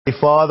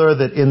Father,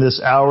 that in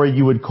this hour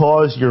you would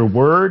cause your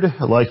word,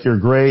 like your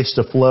grace,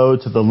 to flow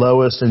to the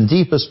lowest and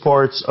deepest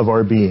parts of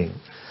our being.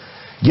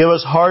 Give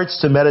us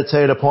hearts to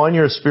meditate upon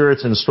your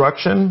Spirit's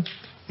instruction,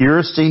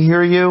 ears to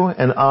hear you,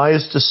 and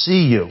eyes to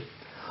see you.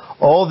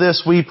 All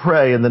this we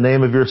pray in the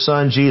name of your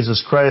Son,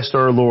 Jesus Christ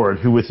our Lord,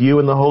 who with you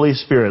and the Holy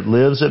Spirit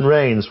lives and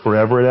reigns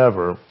forever and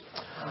ever.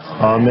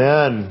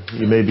 Amen.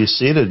 You may be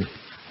seated.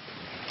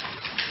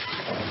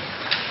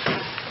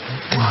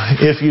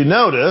 If you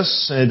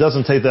notice, and it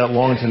doesn't take that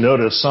long to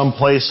notice, some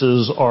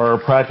places are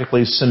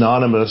practically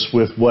synonymous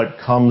with what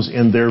comes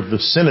in their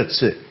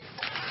vicinity.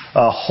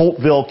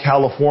 Holtville,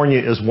 California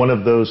is one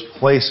of those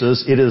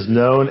places. It is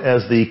known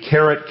as the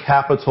carrot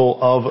capital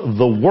of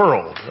the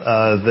world.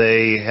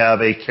 They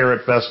have a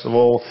carrot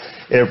festival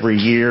every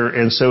year,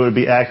 and so it would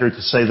be accurate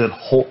to say that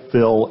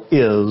Holtville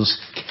is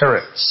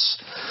carrots.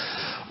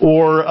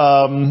 Or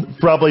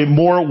probably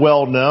more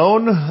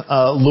well-known,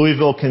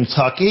 Louisville,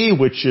 Kentucky,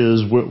 which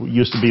is what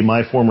used to be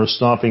my former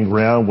stomping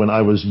ground when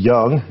I was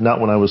young.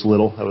 Not when I was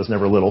little. I was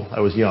never little. I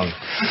was young.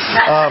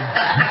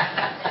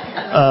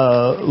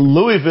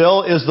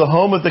 Louisville is the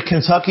home of the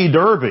Kentucky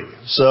Derby.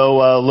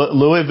 So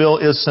Louisville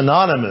is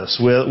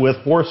synonymous with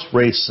horse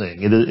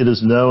racing. It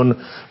is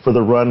known for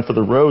the Run for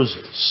the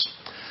Roses.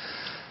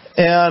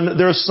 And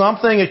there's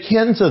something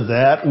akin to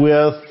that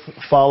with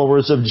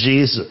followers of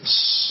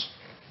Jesus.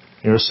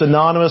 You're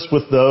synonymous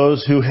with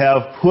those who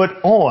have put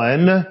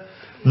on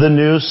the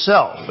new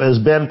self. As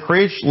Ben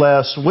preached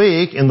last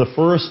week in the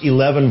first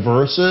 11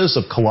 verses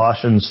of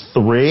Colossians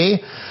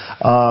 3,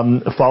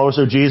 followers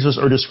of Jesus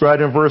are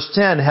described in verse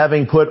 10,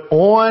 having put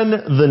on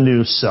the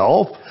new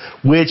self,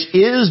 which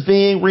is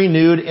being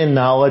renewed in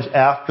knowledge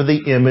after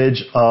the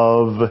image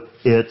of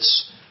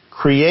its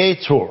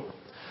Creator.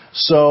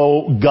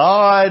 So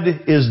God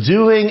is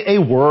doing a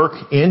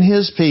work in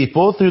His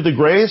people through the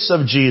grace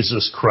of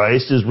Jesus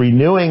Christ, is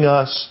renewing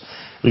us.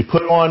 We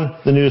put on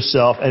the new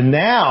self. And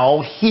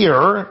now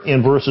here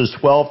in verses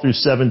 12 through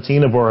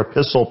 17 of our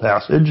epistle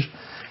passage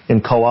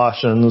in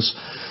Colossians,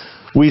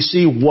 we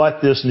see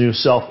what this new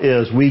self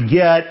is. We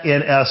get,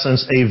 in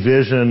essence, a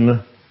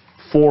vision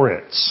for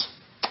it.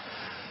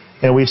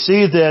 And we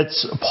see that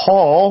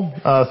Paul,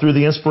 through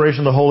the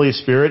inspiration of the Holy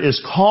Spirit,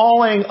 is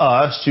calling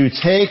us to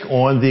take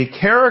on the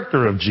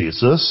character of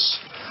Jesus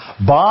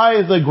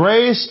by the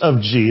grace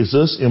of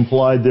Jesus,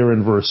 implied there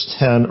in verse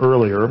 10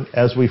 earlier,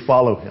 as we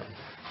follow Him.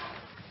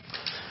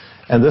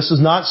 And this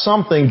is not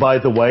something, by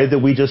the way, that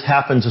we just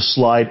happen to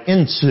slide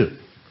into.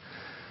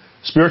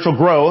 Spiritual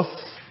growth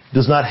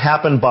does not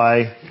happen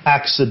by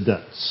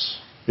accidents.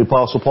 The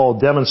Apostle Paul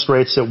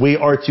demonstrates that we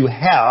are to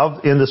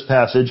have, in this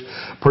passage,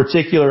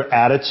 particular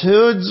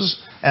attitudes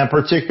and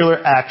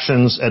particular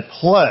actions at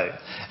play.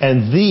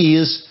 And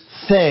these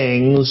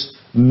things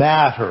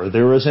matter.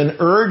 There is an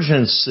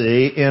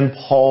urgency in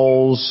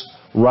Paul's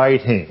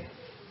writing.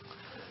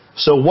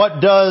 So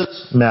what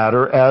does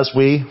matter as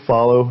we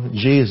follow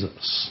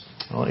Jesus?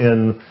 Well,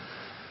 in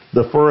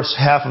the first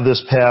half of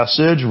this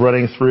passage,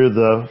 running through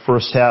the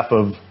first half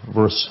of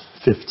verse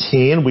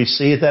 15, we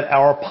see that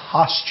our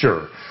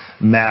posture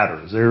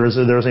matters. There's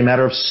a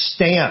matter of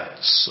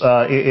stance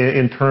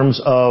in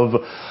terms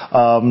of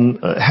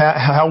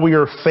how we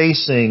are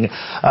facing.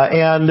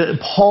 And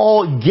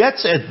Paul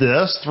gets at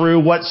this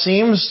through what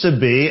seems to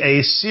be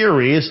a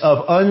series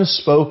of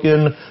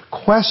unspoken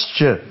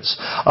questions.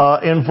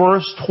 In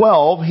verse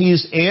 12,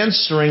 he's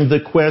answering the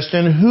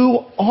question, who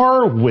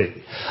are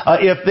we?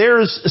 If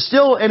there's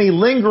still any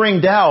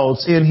lingering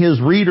doubts in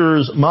his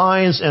readers'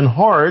 minds and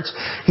hearts,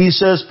 he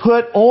says,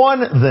 put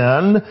on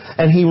then,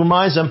 and he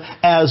reminds them,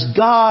 as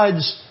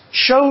God's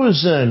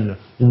chosen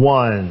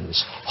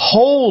ones,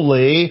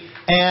 holy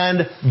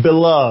and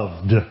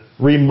beloved,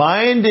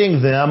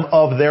 reminding them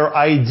of their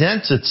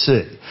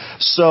identity.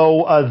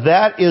 So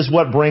that is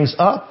what brings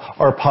up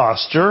our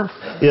posture,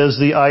 is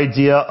the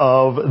idea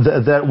of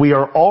that we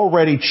are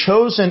already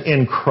chosen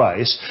in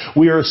Christ.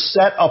 We are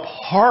set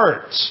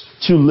apart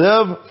to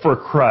live for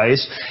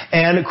Christ,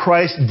 and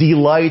Christ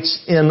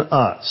delights in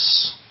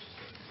us.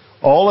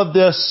 All of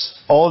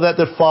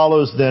that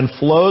follows then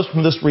flows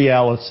from this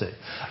reality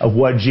of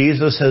what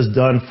Jesus has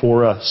done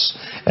for us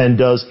and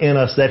does in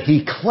us, that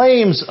He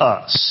claims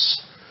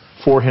us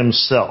for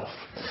Himself.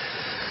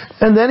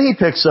 And then he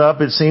picks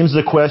up, it seems,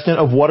 the question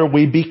of what are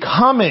we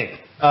becoming?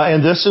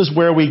 And this is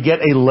where we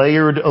get a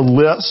layered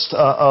list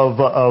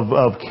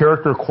of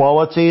character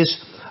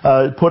qualities.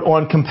 Put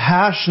on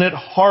compassionate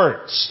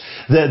hearts,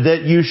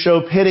 that you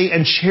show pity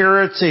and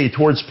charity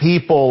towards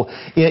people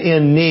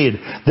in need,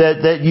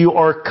 that you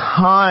are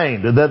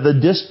kind, that the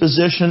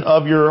disposition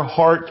of your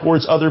heart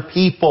towards other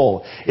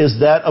people is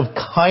that of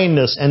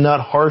kindness and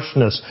not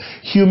harshness.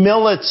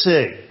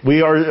 Humility.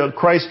 We are,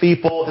 Christ's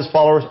people, His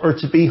followers, are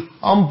to be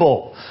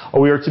humble,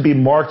 or we are to be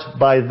marked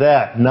by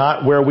that,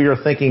 not where we are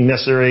thinking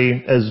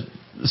necessary, as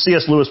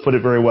C.S. Lewis put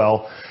it very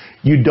well,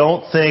 you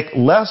don't think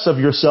less of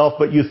yourself,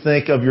 but you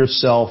think of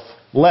yourself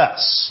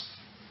less.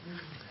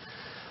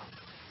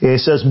 And he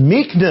says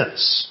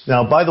meekness.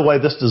 Now, by the way,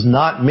 this does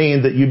not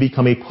mean that you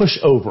become a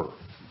pushover.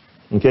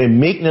 Okay,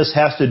 meekness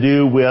has to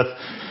do with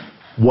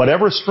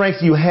whatever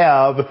strength you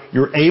have,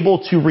 you're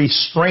able to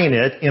restrain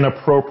it in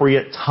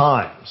appropriate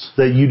times.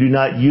 That you do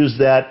not use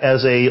that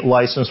as a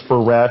license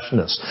for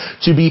rashness.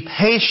 To be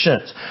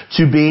patient,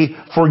 to be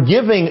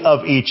forgiving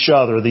of each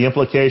other. The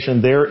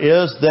implication there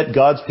is that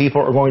God's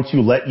people are going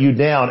to let you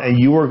down, and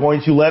you are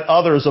going to let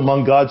others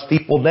among God's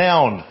people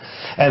down.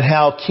 And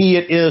how key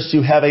it is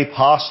to have a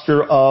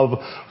posture of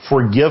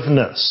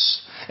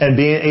forgiveness and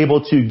being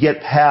able to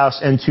get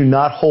past and to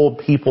not hold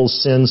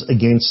people's sins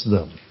against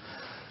them.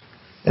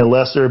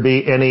 Unless there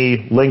be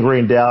any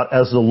lingering doubt,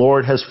 as the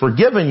Lord has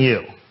forgiven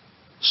you,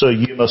 so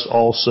you must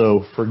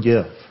also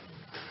forgive.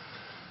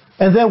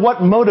 And then what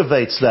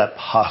motivates that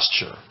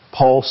posture?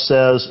 Paul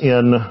says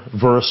in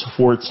verse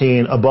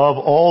 14, above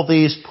all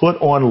these put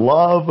on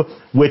love,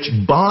 which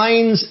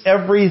binds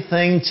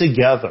everything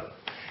together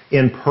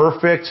in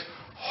perfect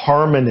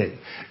harmony.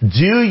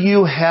 Do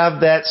you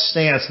have that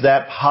stance,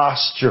 that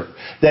posture,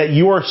 that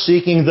you are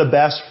seeking the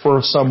best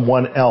for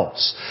someone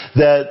else?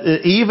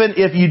 That even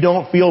if you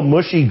don't feel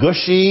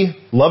mushy-gushy,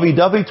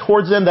 lovey-dovey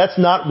towards them, that's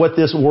not what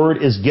this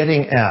word is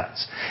getting at.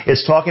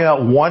 It's talking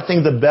about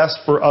wanting the best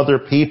for other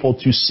people,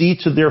 to see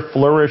to their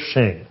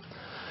flourishing,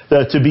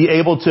 to be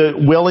able to,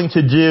 willing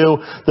to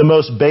do the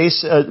most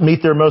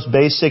meet their most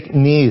basic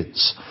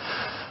needs.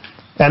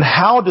 And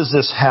how does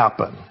this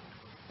happen?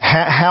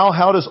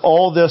 How does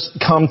all this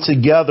come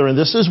together? And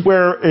this is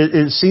where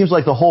it seems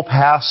like the whole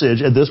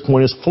passage at this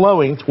point is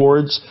flowing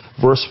towards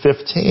verse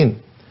 15.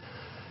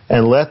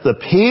 And let the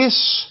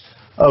peace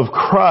of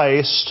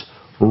Christ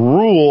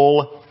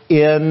rule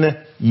in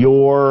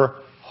your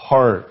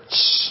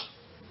hearts.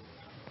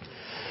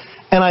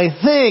 And I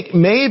think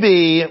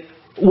maybe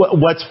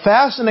what's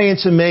fascinating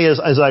to me is,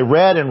 as I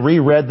read and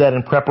reread that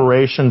in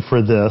preparation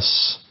for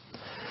this,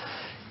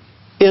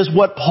 is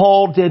what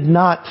Paul did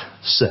not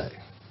say.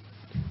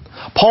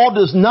 Paul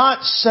does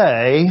not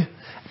say,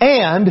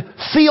 and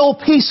feel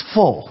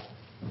peaceful.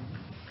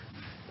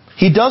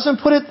 He doesn't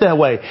put it that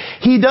way.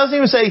 He doesn't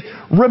even say,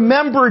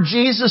 remember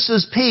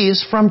Jesus'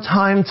 peace from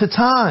time to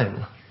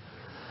time.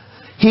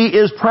 He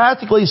is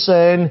practically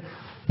saying,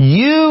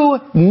 you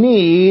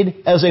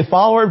need, as a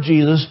follower of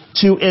Jesus,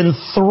 to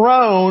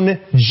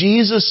enthrone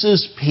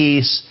Jesus'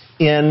 peace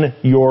in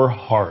your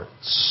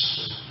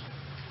hearts.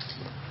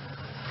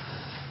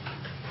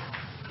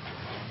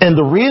 And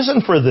the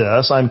reason for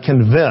this, I'm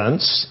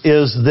convinced,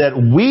 is that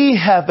we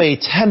have a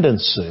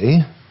tendency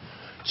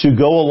to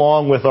go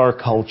along with our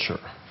culture.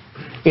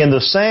 In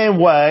the same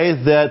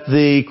way that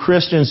the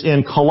Christians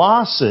in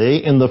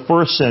Colossae in the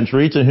first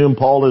century, to whom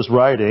Paul is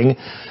writing,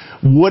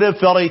 would have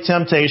felt a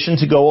temptation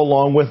to go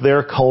along with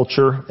their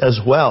culture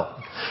as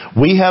well.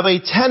 We have a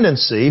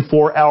tendency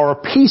for our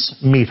peace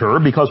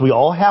meter, because we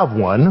all have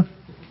one,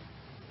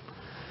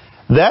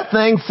 that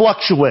thing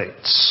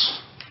fluctuates.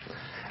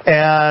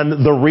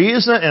 And the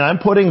reason, and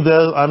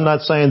I'm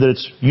not saying that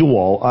it's you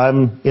all,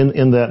 I'm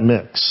in that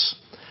mix.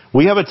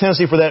 We have a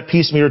tendency for that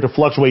peace meter to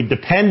fluctuate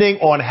depending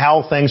on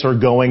how things are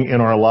going in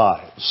our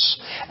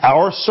lives.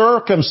 Our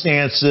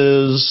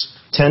circumstances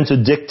tend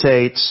to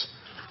dictate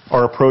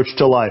our approach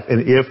to life.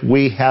 And if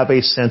we have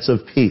a sense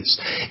of peace,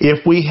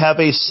 if we have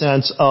a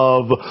sense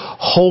of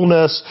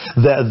wholeness,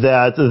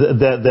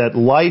 that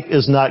life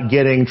is not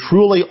getting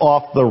truly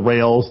off the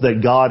rails,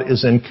 that God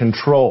is in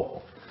control.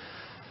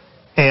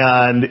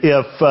 And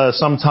if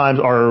sometimes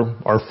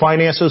our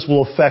finances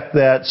will affect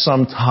that,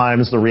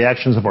 sometimes the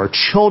reactions of our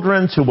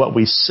children to what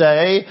we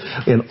say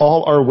in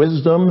all our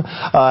wisdom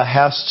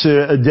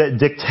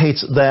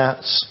dictates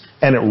that.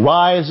 And it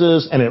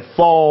rises and it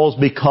falls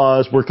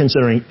because we're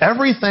considering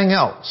everything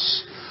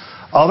else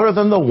other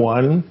than the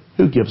one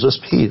who gives us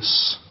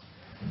peace.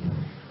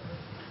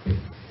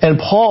 And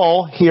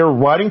Paul, here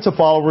writing to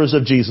followers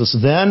of Jesus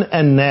then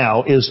and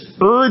now, is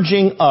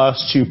urging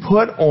us to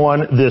put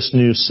on this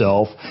new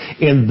self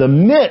in the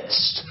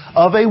midst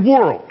of a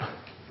world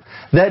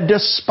that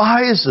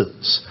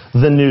despises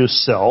the new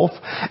self.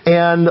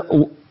 And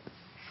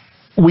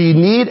we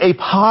need a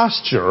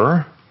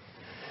posture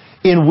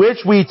in which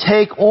we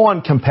take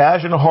on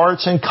compassionate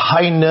hearts and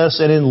kindness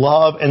and in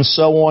love and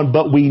so on,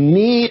 but we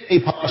need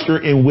a posture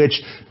in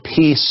which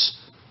peace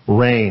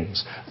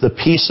reigns. The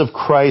peace of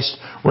Christ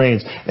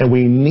reigns. And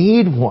we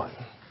need one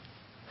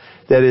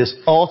that is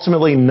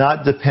ultimately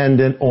not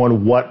dependent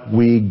on what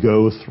we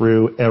go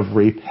through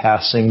every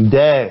passing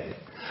day,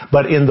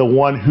 but in the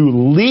one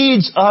who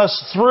leads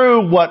us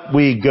through what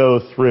we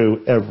go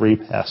through every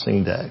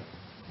passing day.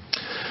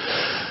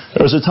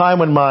 There was a time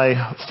when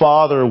my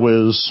father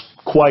was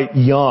quite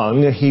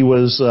young. He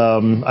was,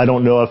 I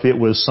don't know if it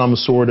was some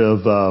sort of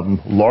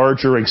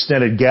larger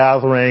extended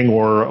gathering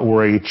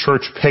or a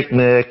church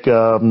picnic,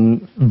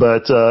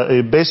 but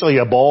basically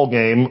a ball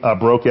game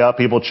broke out.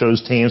 People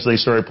chose teams. They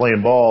started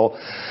playing ball.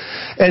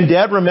 And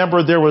Dad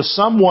remembered there was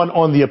someone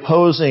on the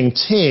opposing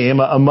team,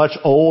 a much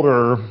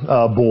older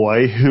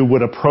boy, who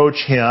would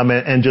approach him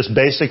and just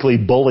basically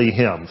bully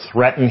him,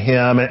 threaten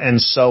him, and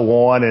so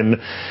on.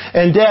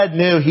 And Dad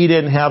knew he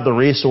didn't have the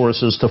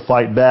resources to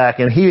fight back,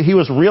 and he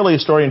was really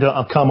starting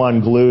to come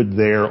unglued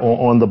there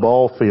on the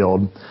ball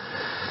field.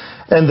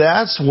 And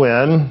that's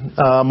when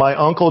my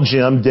Uncle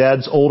Jim,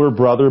 Dad's older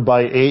brother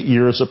by 8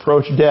 years,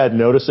 approached Dad,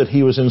 noticed that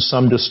he was in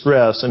some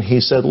distress, and he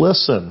said,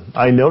 listen,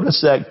 I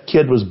noticed that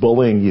kid was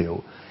bullying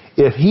you.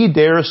 If he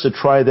dares to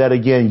try that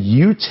again,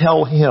 you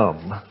tell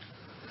him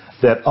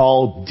that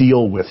I'll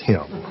deal with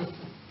him.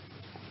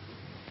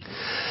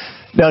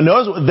 Now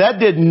notice, that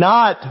did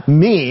not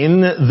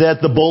mean that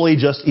the bully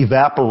just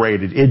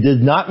evaporated. It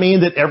did not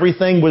mean that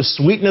everything was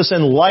sweetness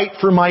and light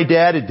for my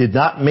dad. It did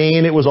not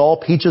mean it was all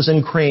peaches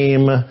and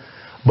cream.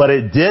 But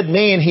it did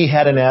mean he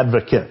had an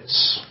advocate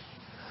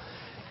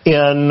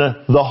in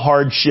the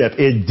hardship.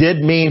 It did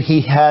mean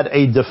he had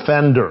a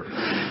defender.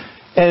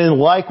 And in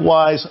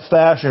likewise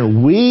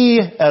fashion,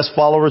 we as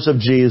followers of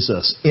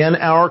Jesus, in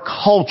our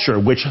culture,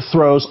 which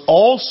throws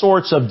all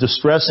sorts of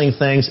distressing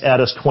things at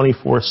us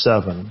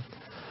 24/7,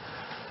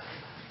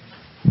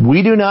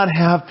 we do not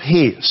have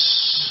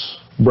peace,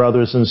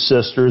 brothers and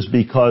sisters,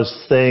 because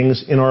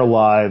things in our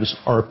lives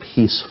are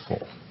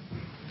peaceful.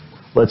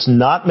 Let's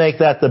not make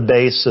that the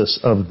basis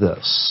of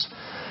this.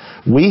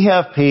 We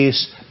have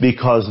peace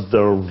because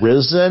the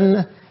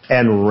risen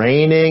and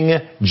reigning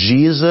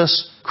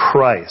Jesus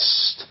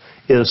Christ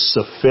is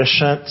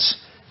sufficient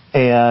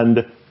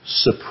and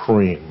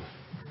supreme.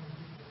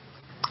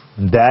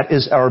 That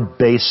is our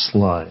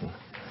baseline.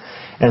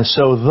 And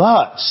so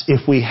thus,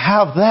 if we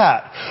have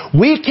that,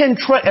 we can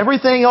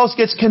everything else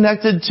gets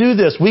connected to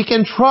this. We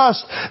can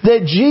trust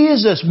that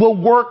Jesus will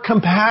work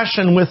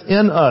compassion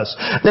within us,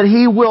 that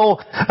He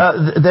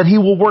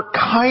will work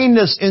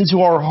kindness into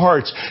our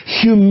hearts,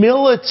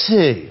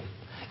 humility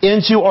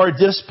into our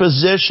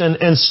disposition,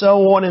 and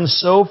so on and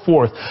so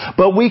forth.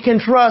 But we can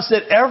trust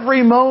that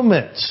every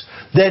moment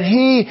that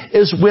He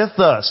is with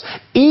us,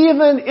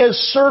 even if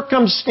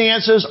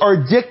circumstances are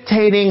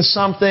dictating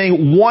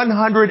something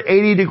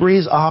 180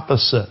 degrees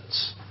opposite.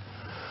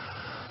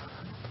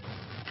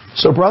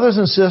 So brothers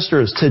and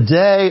sisters,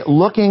 today,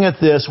 looking at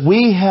this,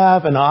 we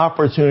have an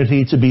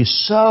opportunity to be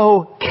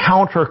so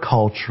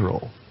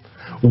countercultural.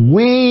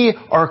 We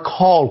are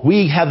called,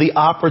 we have the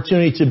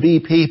opportunity to be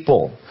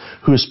people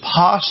whose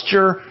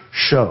posture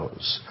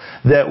shows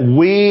that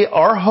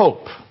our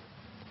hope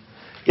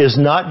is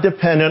not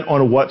dependent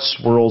on what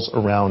swirls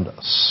around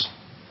us.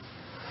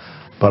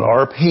 But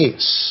our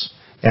peace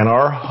and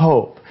our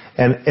hope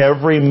and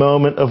every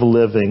moment of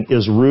living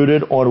is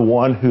rooted on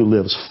one who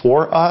lives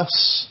for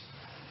us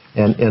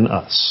and in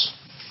us.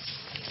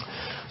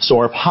 So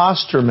our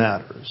posture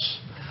matters,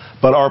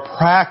 but our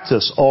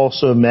practice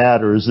also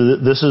matters.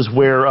 This is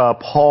where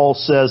Paul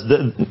says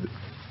that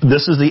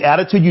this is the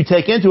attitude you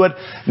take into it.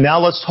 Now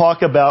let's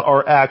talk about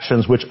our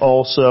actions, which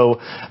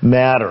also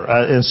matter.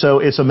 And so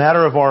it's a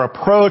matter of our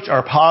approach,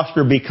 our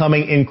posture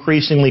becoming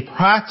increasingly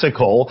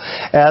practical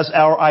as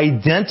our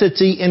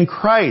identity in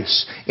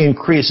Christ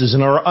increases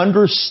and our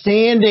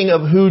understanding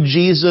of who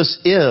Jesus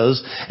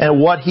is and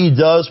what He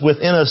does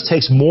within us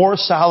takes more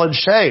solid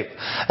shape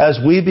as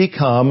we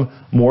become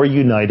more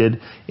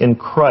united in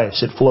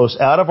Christ. It flows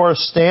out of our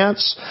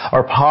stance,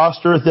 our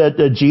posture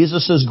that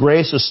Jesus'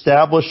 grace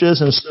establishes,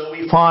 and so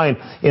we find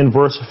in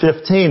verse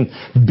 15,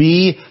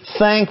 be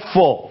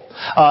thankful.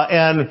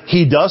 And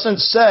he doesn't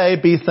say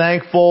be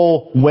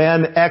thankful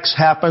when X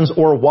happens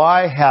or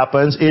Y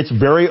happens. It's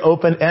very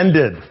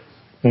open-ended.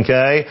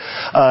 Okay?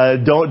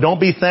 Don't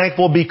be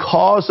thankful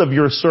because of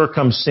your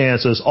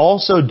circumstances.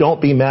 Also,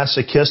 don't be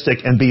masochistic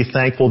and be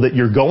thankful that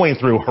you're going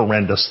through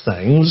horrendous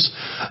things.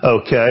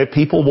 Okay?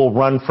 People will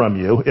run from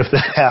you if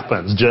that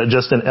happens.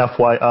 Just an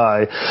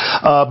FYI.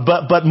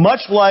 But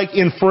much like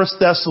in 1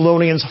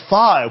 Thessalonians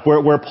 5,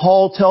 where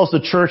Paul tells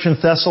the church in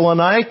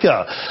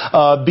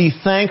Thessalonica, be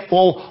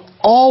thankful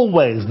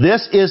always.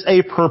 This is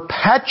a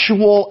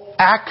perpetual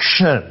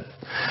action.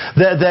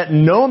 That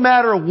no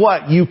matter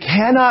what, you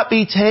cannot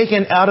be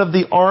taken out of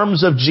the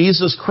arms of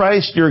Jesus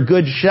Christ, your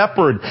good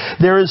shepherd.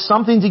 There is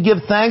something to give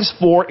thanks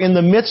for in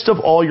the midst of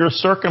all your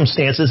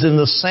circumstances, in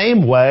the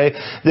same way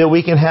that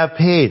we can have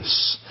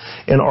peace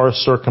in our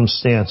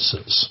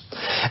circumstances.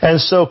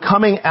 And so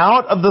coming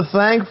out of the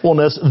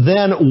thankfulness,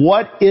 then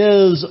what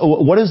is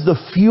the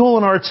fuel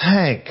in our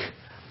tank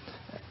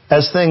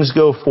as things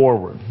go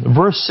forward?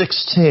 Verse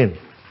 16.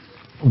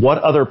 What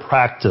other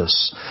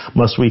practice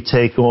must we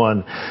take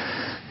on?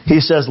 He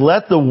says,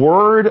 let the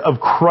word of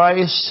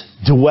Christ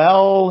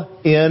dwell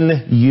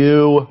in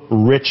you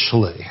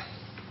richly.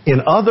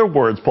 In other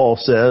words, Paul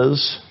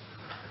says,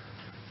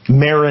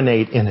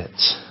 marinate in it.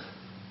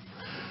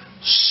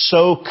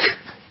 Soak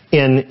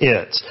in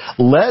it.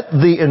 Let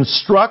the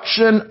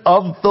instruction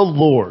of the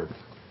Lord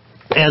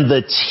and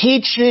the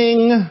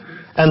teaching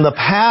and the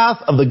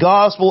path of the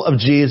gospel of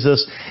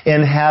Jesus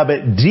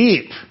inhabit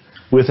deep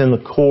within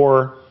the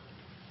core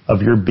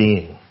of your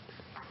being.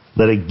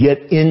 Let it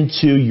get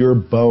into your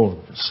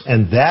bones.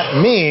 And that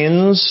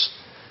means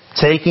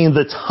taking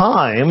the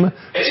time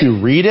to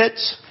read it,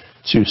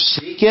 to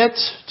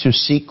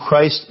seek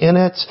Christ in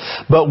it.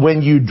 But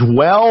when you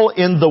dwell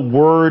in the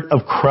Word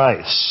of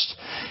Christ,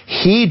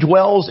 He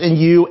dwells in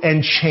you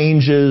and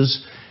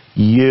changes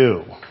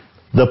you.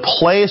 The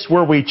place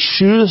where we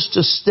choose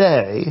to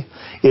stay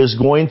is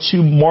going to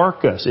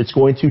mark us. It's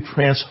going to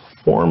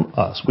transform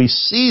us. We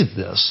see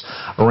this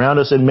around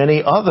us in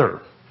many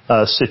other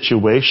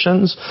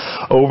situations.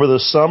 Over the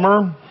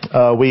summer,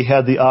 we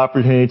had the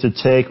opportunity to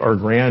take our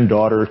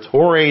granddaughter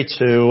Tori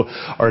to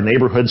our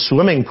neighborhood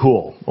swimming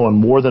pool on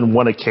more than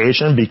one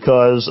occasion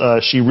because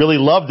she really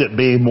loved it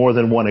being more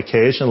than one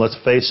occasion. Let's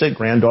face it,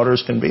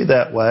 granddaughters can be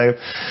that way.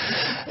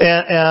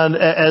 And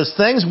as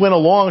things went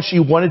along, she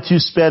wanted to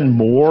spend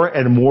more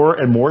and more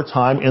and more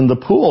time in the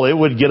pool. It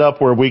would get up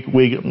where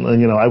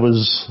I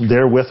was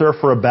there with her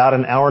for about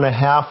an hour and a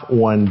half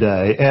one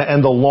day.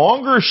 And the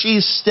longer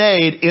she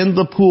stayed in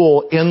the pool,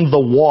 in the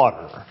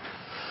water,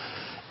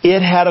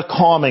 it had a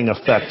calming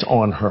effect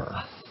on her.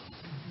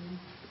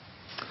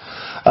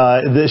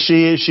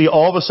 She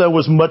all of a sudden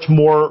was much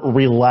more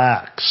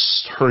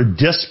relaxed. Her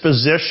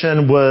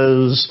disposition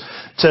was,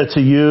 to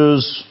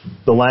use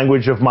the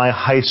language of my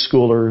high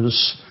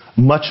schoolers,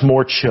 much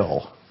more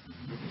chill.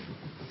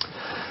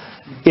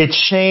 It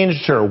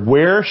changed her.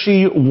 Where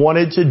she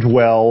wanted to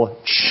dwell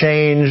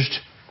changed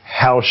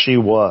how she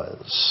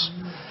was.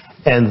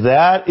 And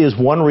that is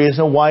one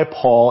reason why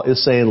Paul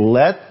is saying,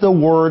 let the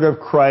word of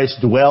Christ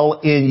dwell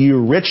in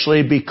you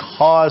richly,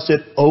 because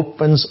it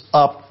opens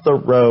up the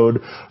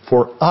road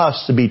for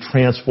us to be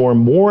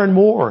transformed more and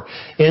more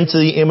into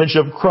the image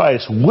of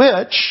Christ,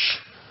 which,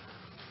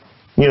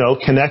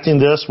 connecting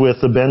this with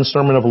the Ben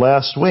sermon of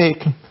last week,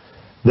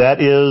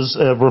 that is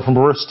from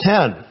verse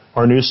 10.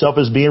 Our new self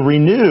is being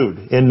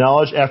renewed in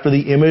knowledge after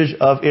the image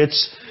of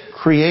its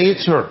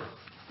Creator.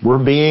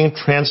 We're being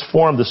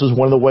transformed. This is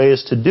one of the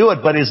ways to do it,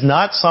 but it's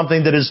not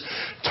something that is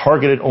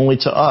targeted only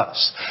to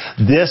us.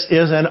 This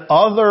is an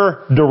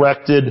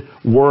other-directed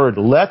word.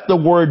 Let the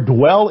word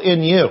dwell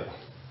in you,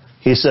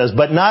 he says,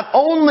 but not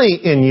only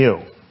in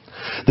you.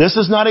 This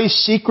is not a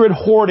secret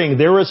hoarding.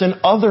 There is an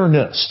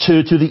otherness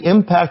to the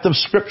impact of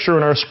Scripture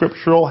and our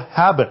scriptural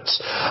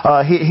habits.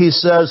 He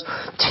says,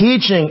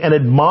 teaching and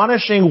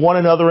admonishing one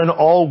another in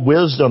all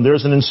wisdom.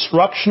 There's an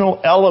instructional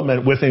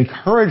element with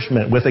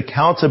encouragement, with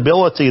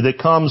accountability that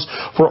comes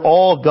for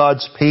all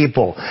God's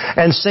people.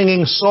 And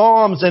singing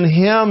psalms and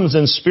hymns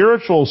and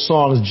spiritual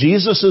songs.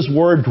 Jesus'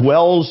 word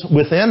dwells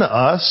within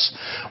us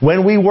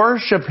when we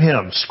worship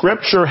Him.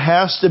 Scripture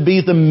has to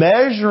be the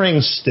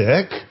measuring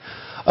stick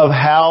of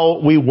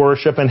how we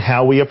worship and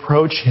how we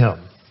approach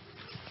Him.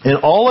 And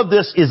all of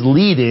this is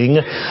leading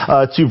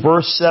to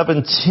verse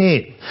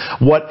 17.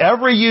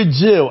 Whatever you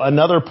do,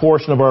 another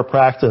portion of our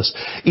practice,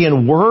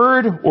 in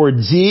word or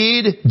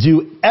deed,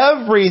 do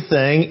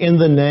everything in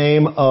the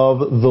name of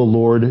the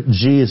Lord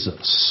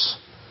Jesus.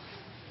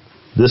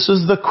 This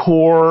is the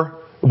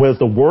core, with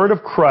the word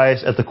of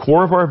Christ at the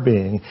core of our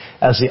being,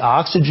 as the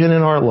oxygen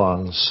in our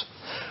lungs.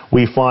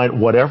 We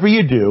find whatever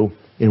you do,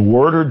 in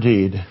word or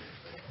deed,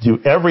 do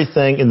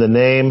everything in the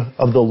name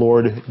of the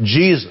Lord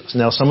Jesus.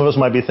 Now, some of us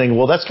might be thinking,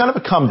 well, that's kind of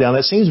a come down.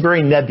 That seems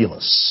very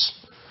nebulous.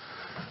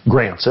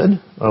 Granted.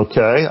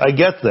 Okay, I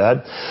get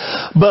that.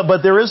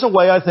 But there is a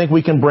way I think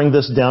we can bring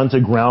this down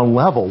to ground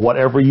level.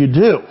 Whatever you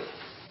do.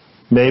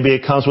 Maybe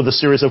it comes with a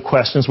series of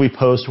questions we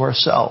pose to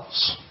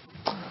ourselves.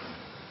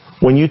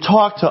 When you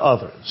talk to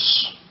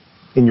others,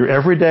 in your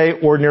everyday,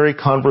 ordinary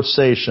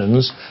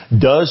conversations,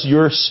 does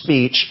your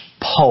speech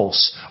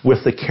pulse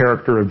with the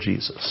character of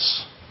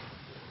Jesus?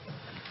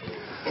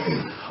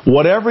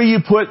 Whatever you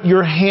put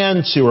your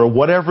hand to or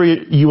whatever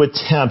you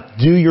attempt,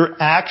 do your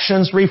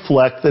actions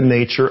reflect the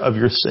nature of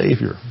your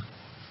Savior?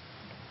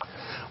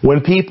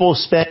 When people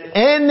spend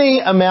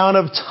any amount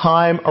of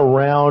time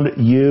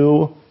around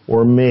you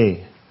or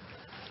me,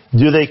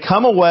 do they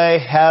come away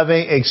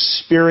having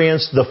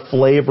experienced the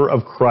flavor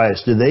of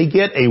Christ? Do they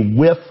get a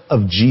whiff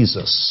of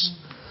Jesus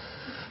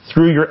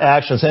through your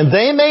actions? And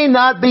they may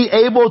not be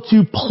able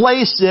to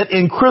place it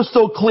in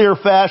crystal clear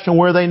fashion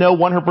where they know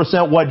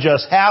 100% what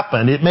just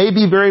happened. It may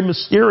be very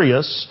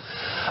mysterious,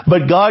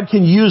 but God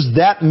can use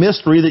that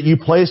mystery that you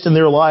placed in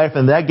their life,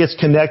 and that gets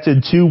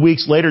connected 2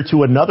 weeks later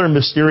to another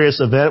mysterious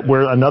event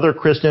where another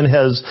Christian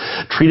has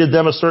treated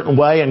them a certain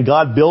way, and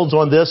God builds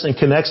on this and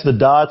connects the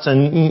dots,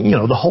 and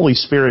the Holy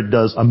Spirit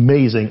does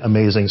amazing,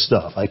 amazing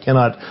stuff. I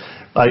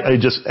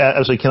just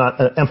actually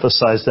cannot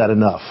emphasize that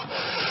enough.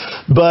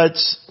 But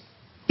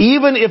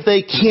even if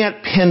they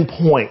can't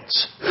pinpoint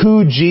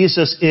who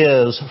Jesus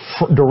is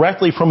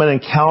directly from an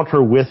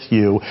encounter with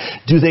you,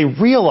 do they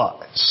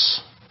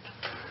realize,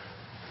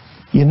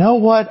 you know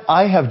what?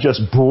 I have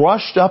just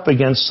brushed up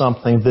against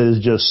something that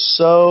is just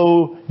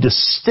so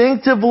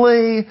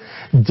distinctively,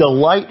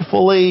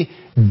 delightfully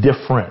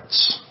different.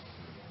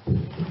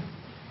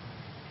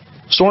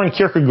 Soren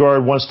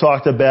Kierkegaard once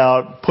talked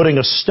about putting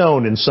a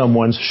stone in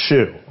someone's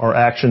shoe, or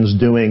actions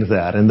doing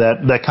that, and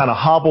that kind of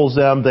hobbles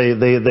them.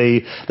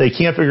 They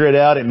can't figure it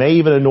out. It may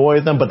even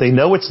annoy them, but they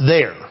know it's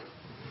there.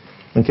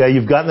 Okay,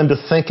 you've gotten them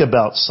to think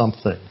about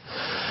something.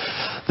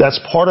 That's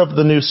part of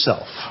the new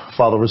self,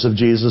 followers of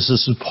Jesus.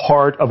 This is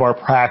part of our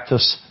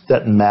practice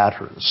that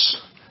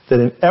matters.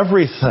 That in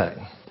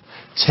everything,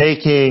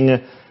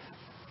 taking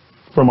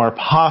from our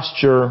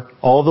posture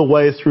all the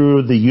way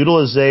through the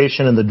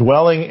utilization and the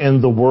dwelling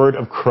in the Word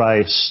of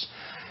Christ,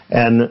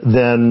 and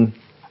then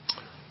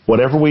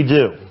whatever we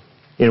do,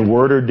 in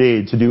word or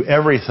deed, to do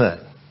everything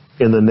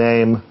in the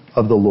name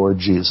of the Lord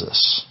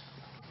Jesus.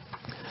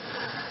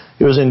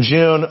 It was in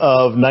June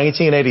of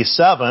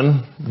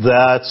 1987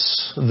 that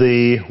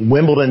the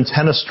Wimbledon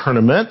tennis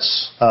tournament,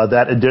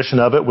 that edition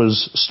of it,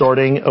 was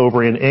starting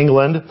over in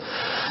England.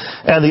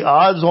 And the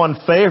odds-on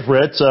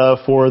favorite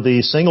for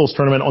the singles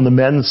tournament on the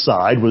men's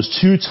side was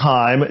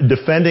two-time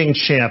defending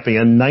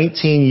champion,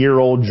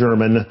 19-year-old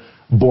German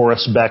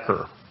Boris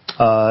Becker.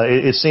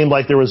 It seemed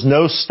like there was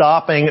no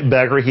stopping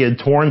Becker. He had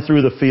torn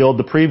through the field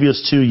the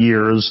previous 2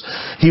 years.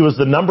 He was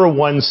the number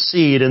one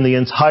seed in the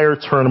entire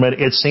tournament.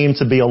 It seemed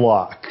to be a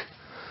lock.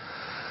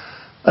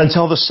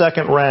 Until the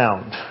second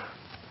round,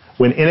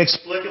 when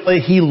inexplicably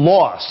he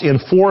lost in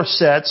 4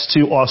 sets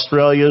to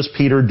Australia's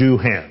Peter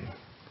Doohan,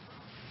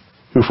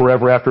 who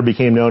forever after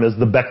became known as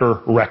the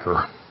Becker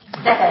Wrecker.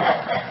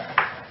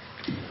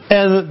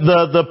 And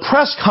the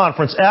press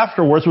conference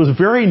afterwards was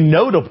very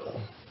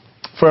notable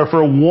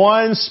for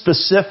one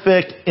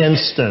specific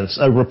instance.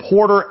 A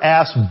reporter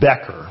asked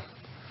Becker,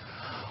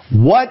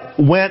 what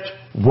went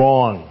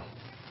wrong?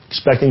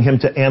 Expecting him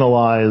to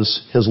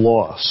analyze his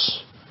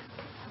loss.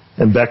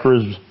 And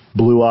Becker's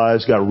blue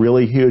eyes got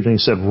really huge and he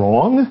said,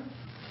 wrong?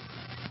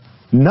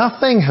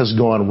 Nothing has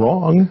gone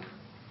wrong.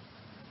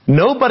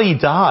 Nobody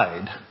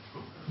died.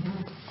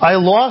 I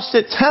lost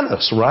at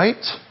tennis,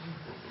 right?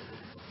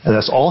 And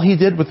that's all he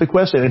did with the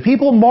question. And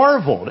people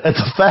marveled at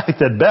the fact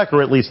that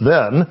Becker, at least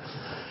then,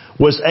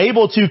 was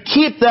able to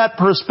keep that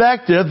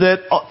perspective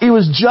that it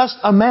was just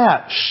a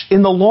match.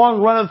 In the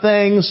long run of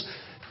things,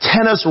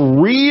 tennis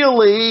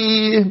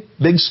really,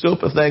 big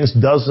scope of things,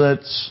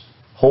 doesn't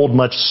hold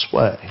much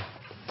sway.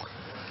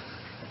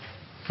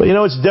 But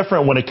it's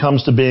different when it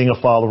comes to being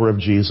a follower of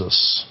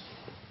Jesus.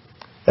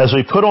 As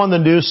we put on the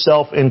new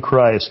self in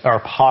Christ, our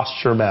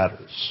posture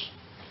matters.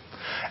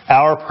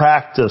 Our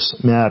practice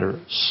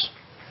matters.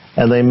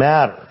 And they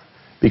matter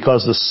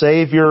because the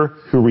Savior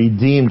who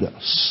redeemed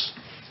us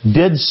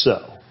did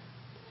so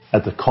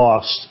at the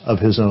cost of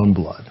His own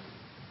blood.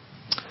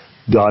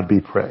 God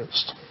be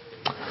praised.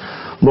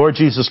 Lord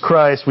Jesus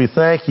Christ, we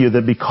thank You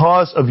that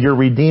because of Your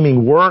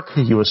redeeming work,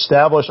 You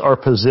establish our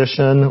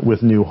position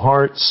with new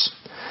hearts,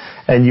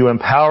 and You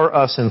empower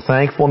us in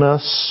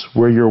thankfulness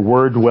where Your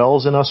word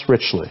dwells in us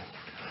richly,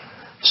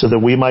 so that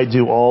we might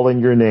do all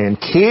in Your name.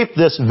 Keep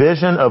this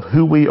vision of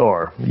who we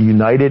are,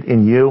 united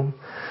in You,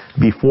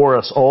 before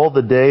us all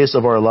the days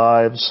of our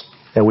lives,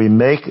 and we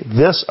make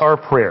this our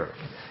prayer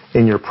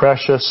in Your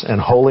precious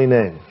and holy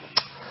name.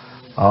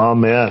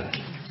 Amen.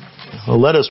 Well, let us